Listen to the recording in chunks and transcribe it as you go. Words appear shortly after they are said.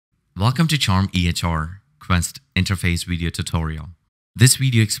Welcome to Charm EHR Quest interface video tutorial. This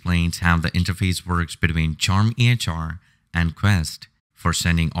video explains how the interface works between Charm EHR and Quest for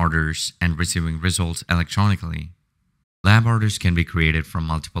sending orders and receiving results electronically. Lab orders can be created from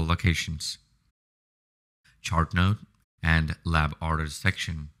multiple locations. Chart note and lab orders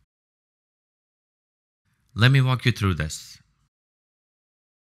section. Let me walk you through this.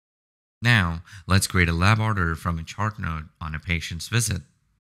 Now, let's create a lab order from a chart note on a patient's visit.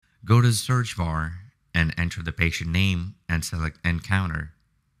 Go to the search bar and enter the patient name and select Encounter.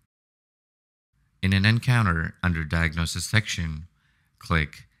 In an encounter, under Diagnosis section,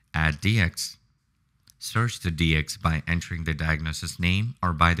 click Add DX. Search the DX by entering the diagnosis name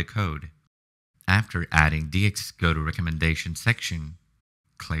or by the code. After adding DX, go to Recommendation section.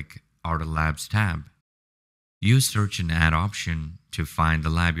 Click Order Labs tab. Use Search and Add option to find the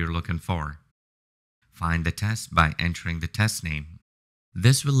lab you're looking for. Find the test by entering the test name.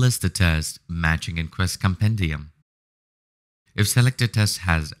 This will list the test matching in Quest compendium. If selected test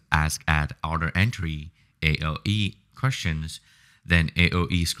has Ask at Order Entry AOE questions, then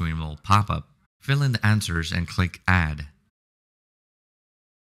AOE screen will pop up. Fill in the answers and click Add.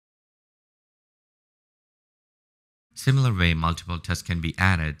 Similar way, multiple tests can be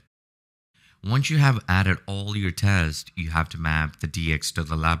added. Once you have added all your tests, you have to map the DX to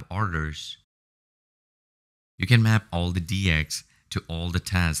the lab orders. You can map all the DX to all the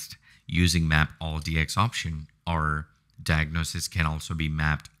tests using Map All DX option, or diagnosis can also be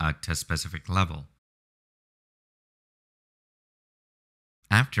mapped at test-specific level.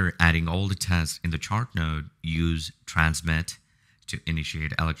 After adding all the tests in the chart node, use Transmit to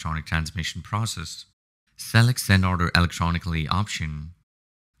initiate electronic transmission process. Select Send Order Electronically option.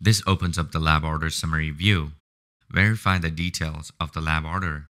 This opens up the lab order summary view. Verify the details of the lab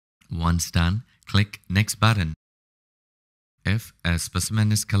order. Once done, click Next button. If a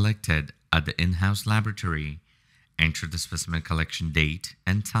specimen is collected at the in-house laboratory, enter the specimen collection date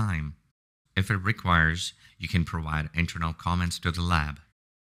and time. If it requires, you can provide internal comments to the lab.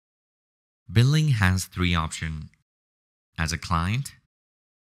 Billing has three options: as a client,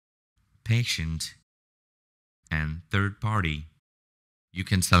 patient, and third party. You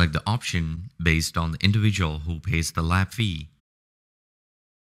can select the option based on the individual who pays the lab fee.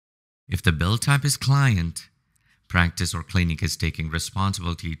 If the bill type is client, practice or clinic is taking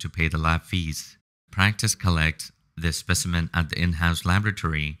responsibility to pay the lab fees. Practice collects the specimen at the in-house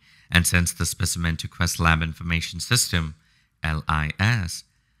laboratory and sends the specimen to Quest Lab Information System, LIS.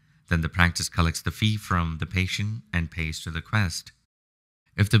 Then the practice collects the fee from the patient and pays to the Quest.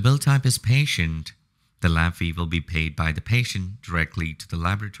 If the bill type is patient, the lab fee will be paid by the patient directly to the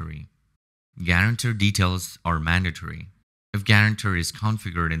laboratory. Guarantor details are mandatory. If guarantor is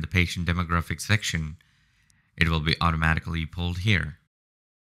configured in the patient demographic section, it will be automatically pulled here.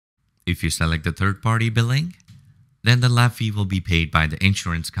 If you select the third-party billing, then the lab fee will be paid by the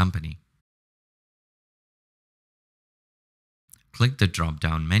insurance company. Click the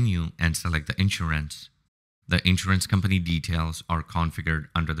drop-down menu and select the insurance. The insurance company details are configured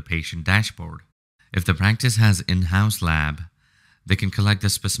under the patient dashboard. If the practice has in-house lab, they can collect the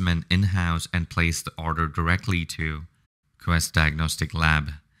specimen in-house and place the order directly to Quest Diagnostic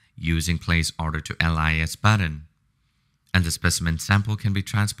Lab using Place Order to LIS button, and the specimen sample can be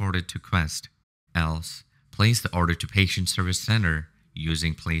transported to Quest. Else, place the order to Patient Service Center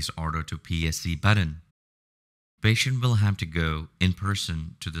using Place Order to PSC button. Patient will have to go in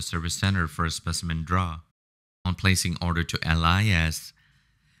person to the service center for a specimen draw. On placing order to LIS,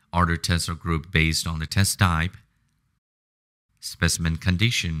 order tests are grouped based on the test type, specimen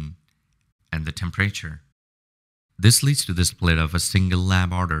condition, and the temperature. This leads to the split of a single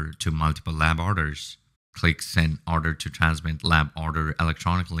lab order to multiple lab orders. Click Send Order to transmit lab order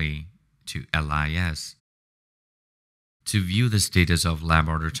electronically to LIS. To view the status of lab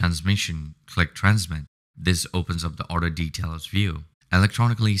order transmission, click Transmit. This opens up the order details view.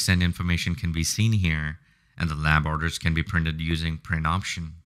 Electronically sent information can be seen here, and the lab orders can be printed using Print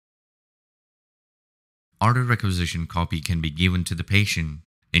option. Order requisition copy can be given to the patient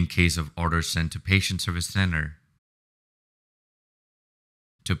in case of orders sent to Patient Service Center.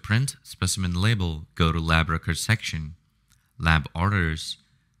 To print specimen label, go to Lab Records section, Lab Orders,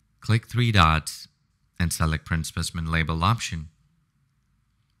 click three dots, and select Print Specimen Label option.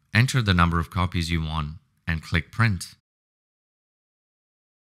 Enter the number of copies you want and click Print.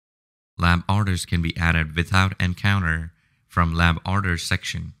 Lab orders can be added without encounter from Lab Orders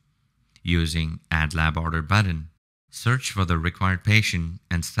section using Add Lab Order button. Search for the required patient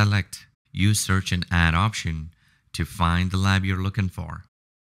and select Use Search and Add option to find the lab you're looking for.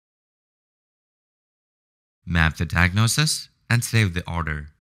 Map the diagnosis and save the order.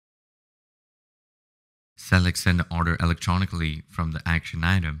 Select Send Order electronically from the action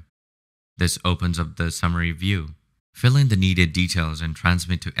item. This opens up the summary view. Fill in the needed details and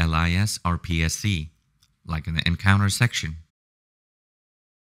transmit to LIS or PSC, like in the Encounter section.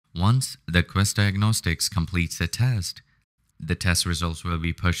 Once the Quest Diagnostics completes the test results will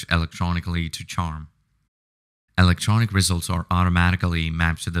be pushed electronically to CHARM. Electronic results are automatically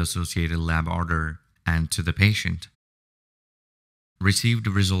mapped to the associated lab order and to the patient. Received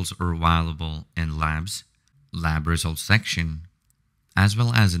results are available in Labs, Lab Results section, as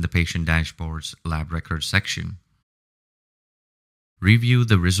well as in the Patient Dashboard's Lab Records section. Review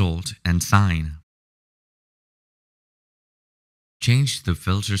the result and sign. Change the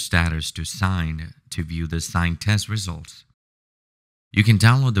filter status to Signed to view the signed test results. You can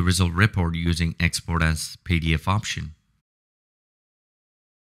download the result report using Export as PDF option.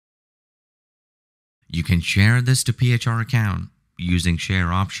 You can share this to PHR account using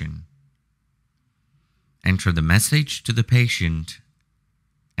Share option. Enter the message to the patient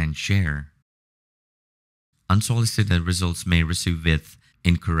and share. Unsolicited results may receive with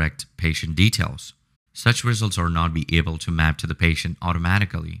incorrect patient details. Such results are not be able to map to the patient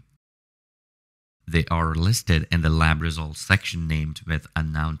automatically. They are listed in the lab results section named with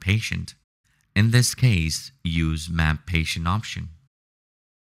unknown patient. In this case, use Map Patient option.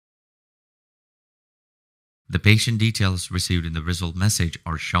 The patient details received in the result message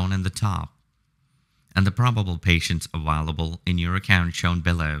are shown in the top, and the probable patients available in your account shown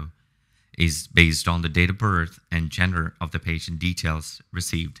below is based on the date of birth and gender of the patient details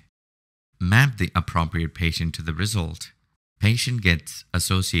received. Map the appropriate patient to the result. Patient gets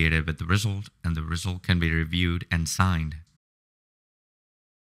associated with the result and the result can be reviewed and signed.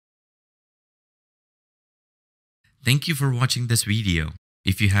 Thank you for watching this video.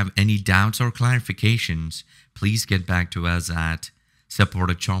 If you have any doubts or clarifications, please get back to us at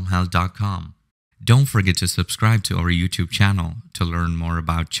support@charmhealth.com. Don't forget to subscribe to our YouTube channel to learn more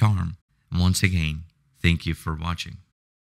about Charm. Once again, thank you for watching.